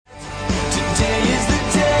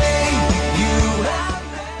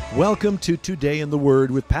Welcome to Today in the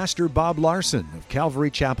Word with Pastor Bob Larson of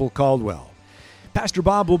Calvary Chapel, Caldwell. Pastor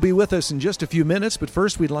Bob will be with us in just a few minutes, but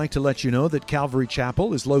first we'd like to let you know that Calvary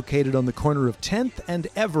Chapel is located on the corner of 10th and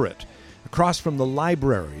Everett, across from the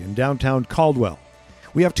library in downtown Caldwell.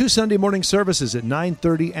 We have two Sunday morning services at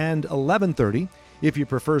 9:30 and 11:30. If you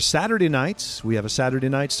prefer Saturday nights, we have a Saturday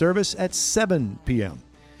night service at 7 p.m.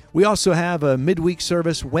 We also have a midweek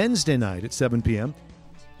service Wednesday night at 7 p.m.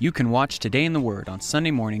 You can watch Today in the Word on Sunday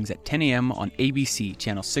mornings at 10 a.m. on ABC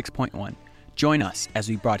Channel 6.1. Join us as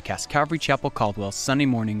we broadcast Calvary Chapel Caldwell's Sunday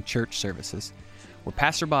morning church services, where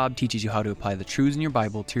Pastor Bob teaches you how to apply the truths in your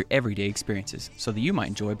Bible to your everyday experiences so that you might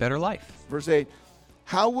enjoy a better life. Verse 8,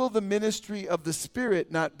 how will the ministry of the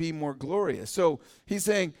Spirit not be more glorious? So he's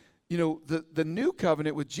saying, the new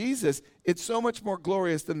covenant with Jesus, it's so much more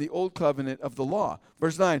glorious than the old covenant of the law.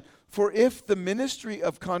 Verse 9, for if the ministry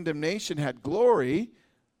of condemnation had glory,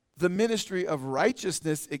 the ministry of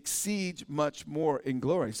righteousness exceeds much more in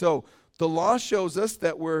glory. So the law shows us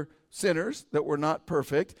that we're sinners, that we're not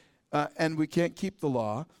perfect, and we can't keep the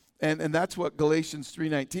law. And that's what Galatians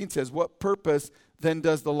 3:19 says. What purpose then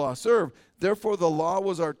does the law serve? Therefore, the law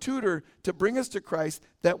was our tutor to bring us to Christ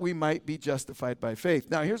that we might be justified by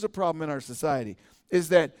faith. Now, here's a problem in our society, is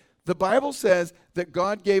that the Bible says that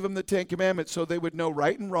God gave them the Ten Commandments so they would know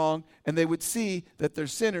right and wrong, and they would see that they're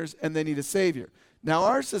sinners and they need a Savior. Now,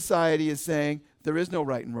 our society is saying there is no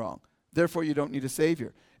right and wrong. Therefore, you don't need a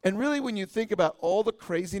Savior. And really, when you think about all the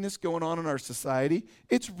craziness going on in our society,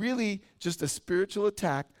 it's really just a spiritual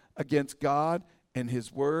attack against God and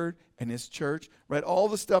His Word and His church, right? All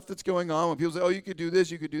the stuff that's going on, when people say, oh, you could do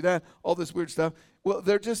this, you could do that, all this weird stuff. Well,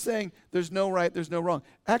 they're just saying there's no right, there's no wrong.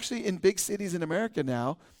 Actually, in big cities in America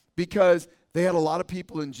now, because they had a lot of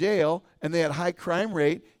people in jail and they had high crime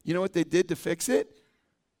rate, you know what they did to fix it?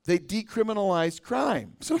 They decriminalized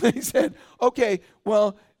crime. So they said, okay,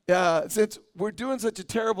 well, since we're doing such a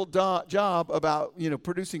terrible job about,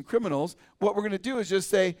 producing criminals, what we're going to do is just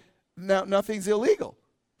say, now nothing's illegal.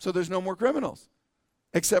 So there's no more criminals.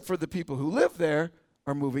 Except for the people who live there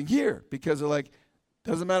are moving here because they're like,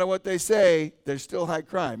 doesn't matter what they say, there's still high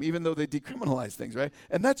crime, even though they decriminalize things, right?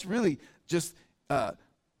 And that's really just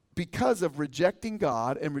because of rejecting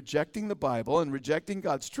God and rejecting the Bible and rejecting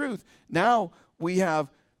God's truth. Now we have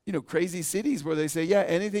crazy cities where they say, yeah,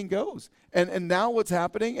 anything goes. And now what's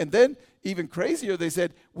happening, and then even crazier, they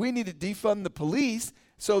said, we need to defund the police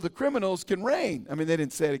so the criminals can reign. I mean, they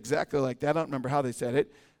didn't say it exactly like that. I don't remember how they said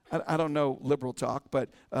it. I don't know liberal talk, but,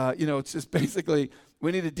 it's just basically,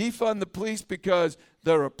 we need to defund the police because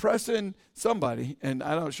they're oppressing somebody, and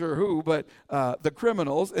I'm not sure who, but the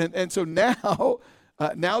criminals. And so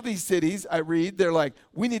now these cities, I read, they're like,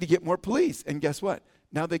 we need to get more police. And guess what?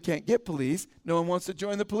 Now they can't get police. No one wants to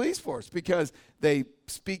join the police force because they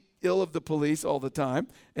speak ill of the police all the time.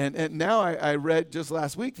 And now I read just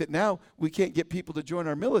last week that now we can't get people to join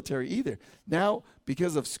our military either. Now,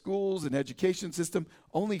 because of schools and education system,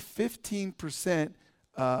 only 15%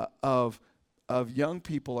 of young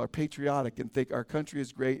people are patriotic and think our country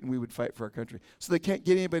is great and we would fight for our country. So they can't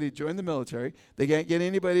get anybody to join the military. They can't get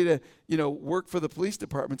anybody to, work for the police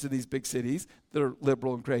departments in these big cities that are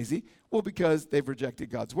liberal and crazy. Well, because they've rejected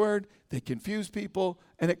God's word, they confuse people,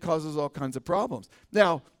 and it causes all kinds of problems.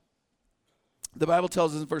 Now, the Bible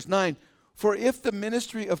tells us in verse 9, for if the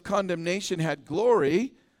ministry of condemnation had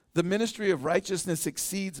glory, the ministry of righteousness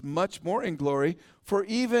exceeds much more in glory, for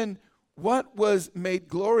even what was made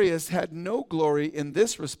glorious had no glory in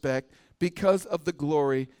this respect because of the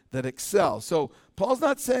glory that excels. So Paul's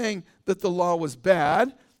not saying that the law was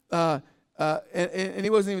bad, and he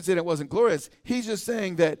wasn't even saying it wasn't glorious. He's just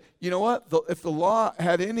saying that, if the law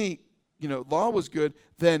had any, law was good,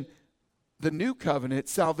 then the new covenant,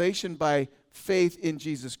 salvation by faith in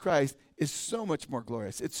Jesus Christ, is so much more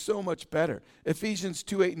glorious. It's so much better. Ephesians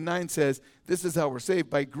 2:8-9 says, this is how we're saved.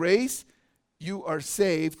 By grace you are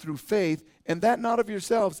saved through faith, and that not of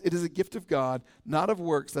yourselves. It is a gift of God, not of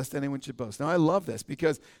works, lest anyone should boast. Now, I love this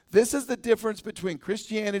because this is the difference between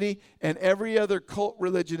Christianity and every other cult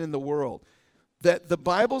religion in the world. That the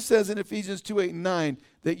Bible says in Ephesians 2:8-9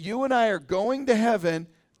 that you and I are going to heaven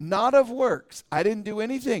not of works. I didn't do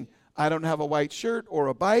anything. I don't have a white shirt or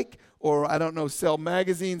a bike, or I don't know, sell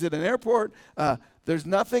magazines at an airport. There's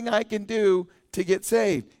nothing I can do to get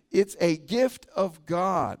saved. It's a gift of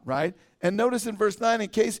God, right? And notice in verse 9, in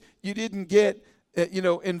case you didn't get,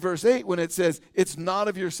 in verse 8, when it says, it's not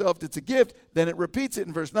of yourself, it's a gift, then it repeats it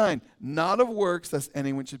in verse 9, not of works, lest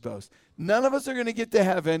anyone should boast. None of us are going to get to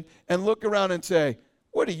heaven and look around and say,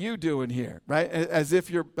 what are you doing here, right? As if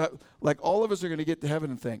you're, like all of us are going to get to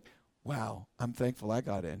heaven and think, wow, I'm thankful I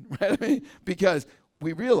got in, right? I mean, because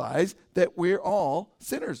we realize that we're all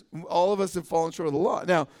sinners. All of us have fallen short of the law.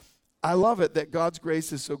 Now, I love it that God's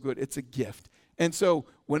grace is so good. It's a gift. And so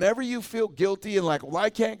whenever you feel guilty and like, well, I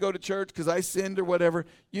can't go to church because I sinned or whatever,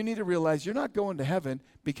 you need to realize you're not going to heaven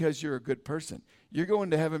because you're a good person. You're going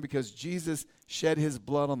to heaven because Jesus shed his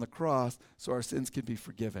blood on the cross so our sins can be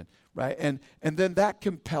forgiven, right? And then that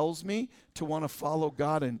compels me to want to follow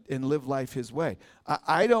God and live life his way.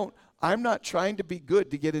 I'm not trying to be good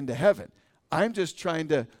to get into heaven. I'm just trying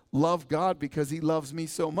to love God because he loves me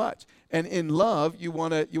so much. And in love, you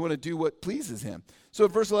want to do what pleases him. So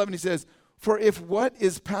in verse 11 he says, "For if what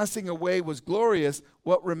is passing away was glorious,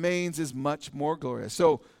 what remains is much more glorious."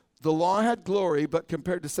 So the law had glory, but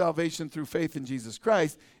compared to salvation through faith in Jesus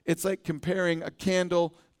Christ, it's like comparing a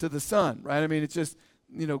candle to the sun, right? I mean, it's just,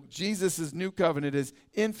 Jesus' new covenant is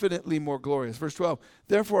infinitely more glorious. Verse 12,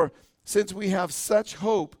 "Therefore, since we have such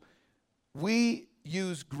hope, we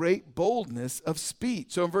use great boldness of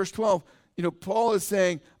speech." So in verse 12, Paul is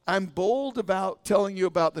saying, I'm bold about telling you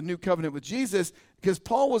about the new covenant with Jesus because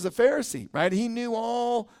Paul was a Pharisee, right? He knew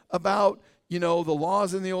all about, the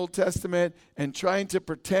laws in the Old Testament and trying to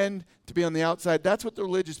pretend to be on the outside. That's what the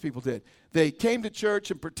religious people did. They came to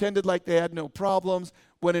church and pretended like they had no problems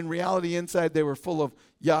when in reality inside they were full of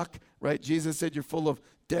yuck, right? Jesus said you're full of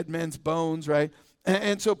dead men's bones, right?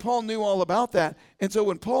 And so Paul knew all about that. And so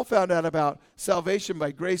when Paul found out about salvation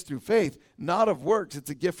by grace through faith, not of works,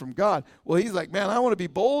 it's a gift from God. Well, he's like, man, I want to be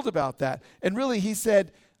bold about that. And really, he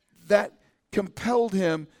said that compelled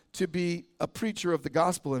him to be a preacher of the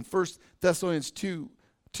gospel. In 1 Thessalonians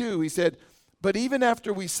 2:2, he said, "But even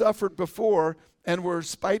after we suffered before and were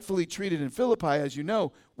spitefully treated in Philippi, as you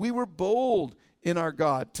know, we were bold in our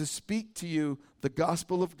God to speak to you the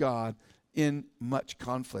gospel of God in much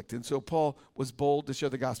conflict." And so Paul was bold to share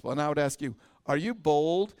the gospel. And I would ask you, are you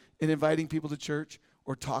bold in inviting people to church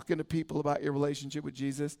or talking to people about your relationship with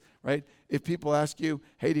Jesus, right? If people ask you,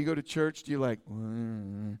 hey, do you go to church? Do you like,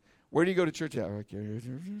 where do you go to church? Where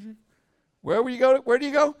do you go? Where do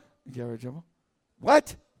you go? Calvary Chapel.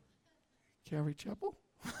 What? Calvary Chapel?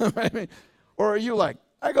 Right? Or are you like,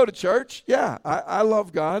 I go to church. Yeah, I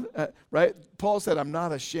love God, right? Paul said, I'm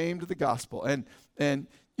not ashamed of the gospel. And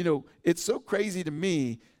it's so crazy to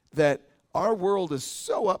me that our world is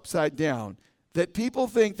so upside down that people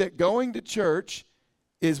think that going to church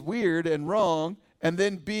is weird and wrong, and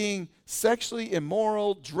then being sexually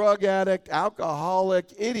immoral, drug addict,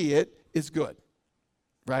 alcoholic, idiot is good,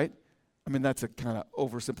 right? I mean, that's a kind of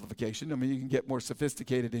oversimplification. I mean, you can get more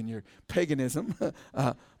sophisticated in your paganism.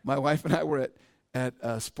 My wife and I were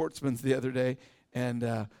at Sportsman's the other day,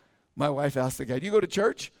 and my wife asked the guy, do you go to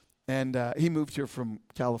church? And he moved here from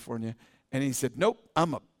California, and he said, nope,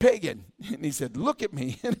 I'm a pagan. And he said, look at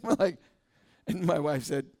me. And I'm like, and my wife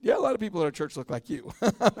said, yeah, a lot of people at our church look like you.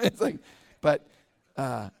 It's like, but,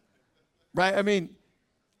 right, I mean,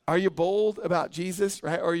 are you bold about Jesus,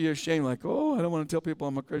 right? Or are you ashamed, like, oh, I don't want to tell people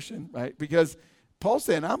I'm a Christian, right? Because Paul's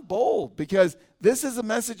saying, I'm bold because this is a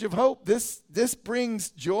message of hope. This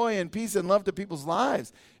brings joy and peace and love to people's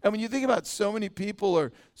lives. And when you think about so many people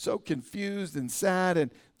are so confused and sad,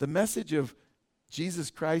 and the message of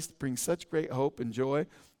Jesus Christ brings such great hope and joy.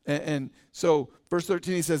 And so verse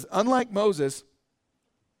 13, he says, unlike Moses,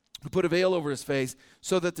 who put a veil over his face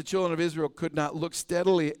so that the children of Israel could not look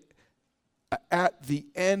steadily at the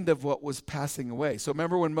end of what was passing away. So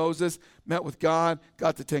remember when Moses met with God,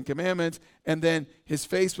 got the 10 Commandments, and then his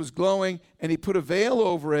face was glowing, and he put a veil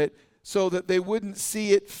over it so that they wouldn't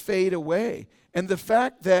see it fade away. And the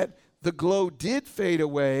fact that the glow did fade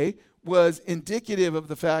away was indicative of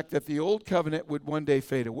the fact that the old covenant would one day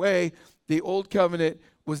fade away. The old covenant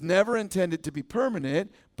was never intended to be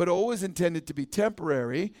permanent, but always intended to be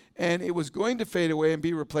temporary, and it was going to fade away and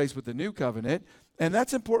be replaced with the new covenant. And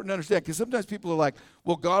that's important to understand, because sometimes people are like,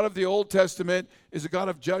 well, God of the Old Testament is a God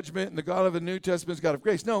of judgment, and the God of the New Testament is a God of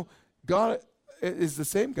grace. No, God is the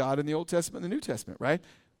same God in the Old Testament and the New Testament, right?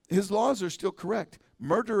 His laws are still correct.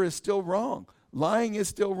 Murder is still wrong. Lying is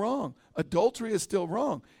still wrong. Adultery is still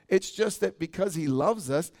wrong. It's just that because he loves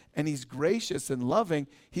us and he's gracious and loving,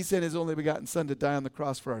 he sent his only begotten son to die on the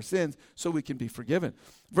cross for our sins so we can be forgiven.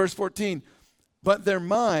 Verse 14, but their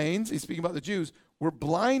minds, he's speaking about the Jews, were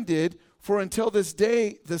blinded, for until this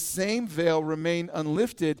day the same veil remained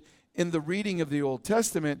unlifted in the reading of the Old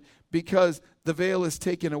Testament, because the veil is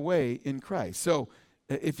taken away in Christ. So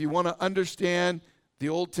if you want to understand the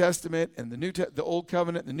Old Testament and the Old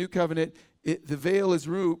Covenant, the New Covenant, the veil is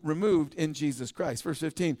removed in Jesus Christ. Verse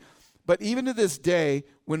 15, but even to this day,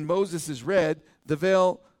 when Moses is read, the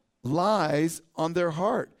veil lies on their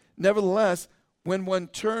heart. Nevertheless, when one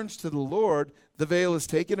turns to the Lord, the veil is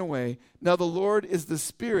taken away. Now the Lord is the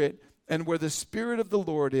Spirit, And where the Spirit of the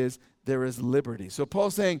Lord is, there is liberty. So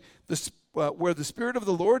Paul's saying, where the Spirit of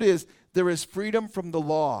the Lord is, there is freedom from the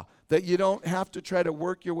law, that you don't have to try to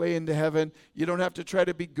work your way into heaven. You don't have to try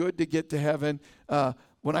to be good to get to heaven.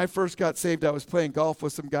 When I first got saved, I was playing golf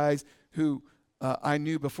with some guys who I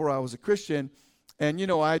knew before I was a Christian. And,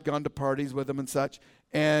 I had gone to parties with them and such.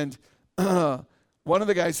 And one of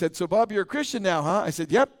the guys said, "So, Bob, you're a Christian now, huh?" I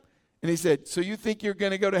said, "Yep." And he said, "So you think you're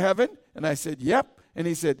going to go to heaven?" And I said, "Yep." And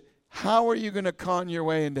he said, "How are you going to con your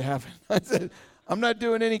way into heaven?" I said, "I'm not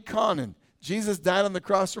doing any conning. Jesus died on the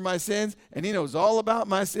cross for my sins, and he knows all about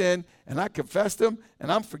my sin, and I confessed them,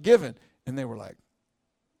 and I'm forgiven." And they were like,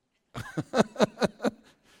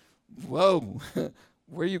 "Whoa,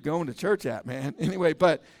 where are you going to church at, man?" Anyway,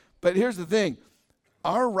 but here's the thing.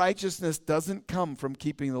 Our righteousness doesn't come from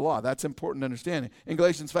keeping the law. That's important to understand. In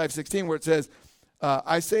Galatians 5:16, where it says,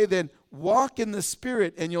 "I say then, walk in the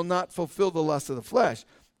Spirit, and you'll not fulfill the lust of the flesh.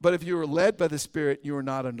 But if you are led by the Spirit, you are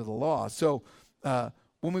not under the law." So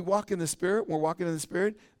when we walk in the Spirit, we're walking in the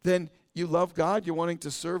Spirit, then you love God, you're wanting to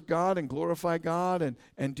serve God and glorify God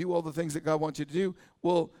and do all the things that God wants you to do.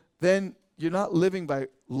 Well, then you're not living by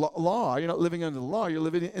law. You're not living under the law. You're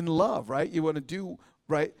living in love, right? You want to do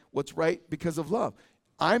right what's right because of love.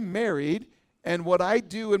 I'm married, and what I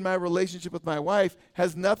do in my relationship with my wife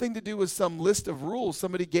has nothing to do with some list of rules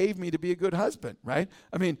somebody gave me to be a good husband, right?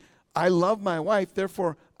 I mean, I love my wife,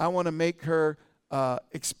 therefore I want to make her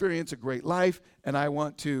experience a great life, and I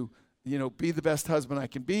want to, be the best husband I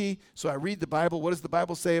can be. So I read the Bible. What does the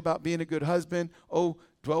Bible say about being a good husband? Oh,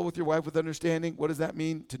 dwell with your wife with understanding. What does that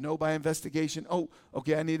mean? To know by investigation. Oh,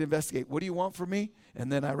 okay, I need to investigate. What do you want from me?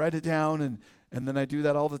 And then I write it down, and then I do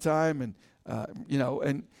that all the time, and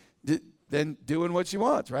then doing what she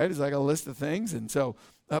wants, right? It's like a list of things. And so,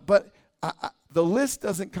 but the list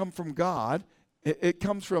doesn't come from God. It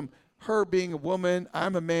comes from her being a woman.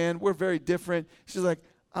 I'm a man. We're very different. She's like,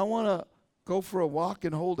 "I want to go for a walk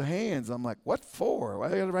and hold hands." I'm like, "What for? Why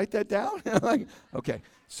do I got to write that down?" I'm like, okay.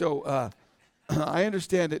 So I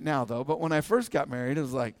understand it now, though. But when I first got married, it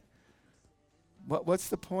was like, what's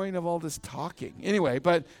the point of all this talking? Anyway,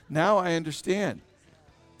 but now I understand,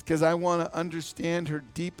 because I want to understand her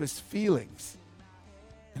deepest feelings.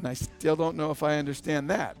 And I still don't know if I understand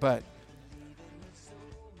that, but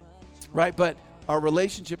our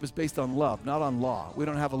relationship is based on love, not on law. We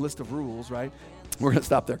don't have a list of rules, right? We're going to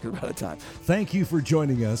stop there because we're out of time. Thank you for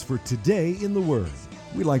joining us for Today in the Word.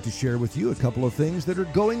 We'd like to share with you a couple of things that are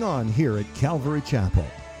going on here at Calvary Chapel.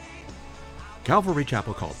 Calvary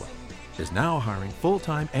Chapel Caldwell is now hiring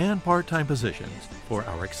full-time and part-time positions for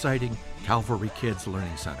our exciting Calvary Kids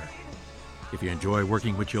Learning Center. If you enjoy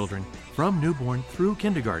working with children from newborn through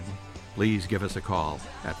kindergarten, please give us a call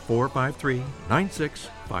at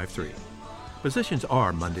 453-9653. Positions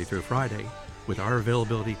are Monday through Friday, with our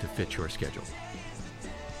availability to fit your schedule.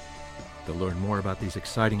 To learn more about these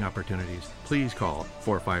exciting opportunities, please call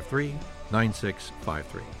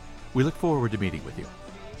 453-9653. We look forward to meeting with you.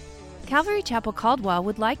 Calvary Chapel Caldwell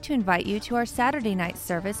would like to invite you to our Saturday night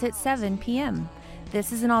service at 7 p.m.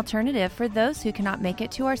 This is an alternative for those who cannot make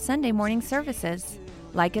it to our Sunday morning services.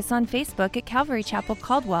 Like us on Facebook at Calvary Chapel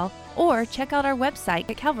Caldwell, or check out our website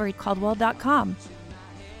at calvarycaldwell.com.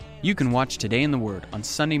 You can watch Today in the Word on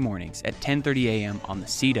Sunday mornings at 10:30 a.m. on the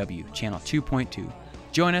CW, Channel 2.2.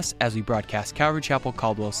 Join us as we broadcast Calvary Chapel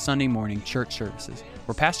Caldwell's Sunday morning church services,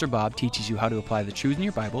 where Pastor Bob teaches you how to apply the truths in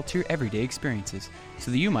your Bible to your everyday experiences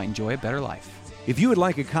so that you might enjoy a better life. If you would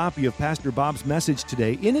like a copy of Pastor Bob's message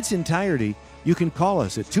today in its entirety, you can call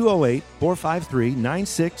us at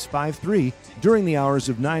 208-453-9653 during the hours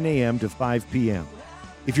of 9 a.m. to 5 p.m.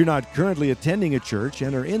 If you're not currently attending a church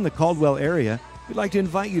and are in the Caldwell area, we'd like to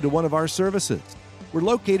invite you to one of our services. We're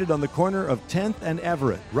located on the corner of 10th and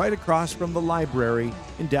Everett, right across from the library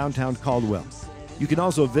in downtown Caldwell. You can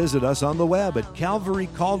also visit us on the web at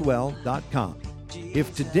calvarycaldwell.com.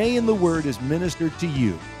 If Today in the Word is ministered to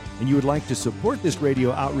you and you would like to support this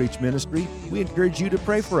radio outreach ministry, we encourage you to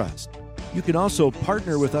pray for us. You can also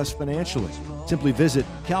partner with us financially. Simply visit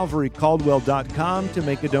calvarycaldwell.com to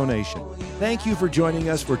make a donation. Thank you for joining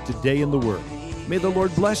us for Today in the Word. May the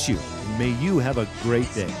Lord bless you, and may you have a great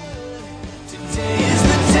day. Today is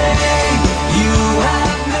the day you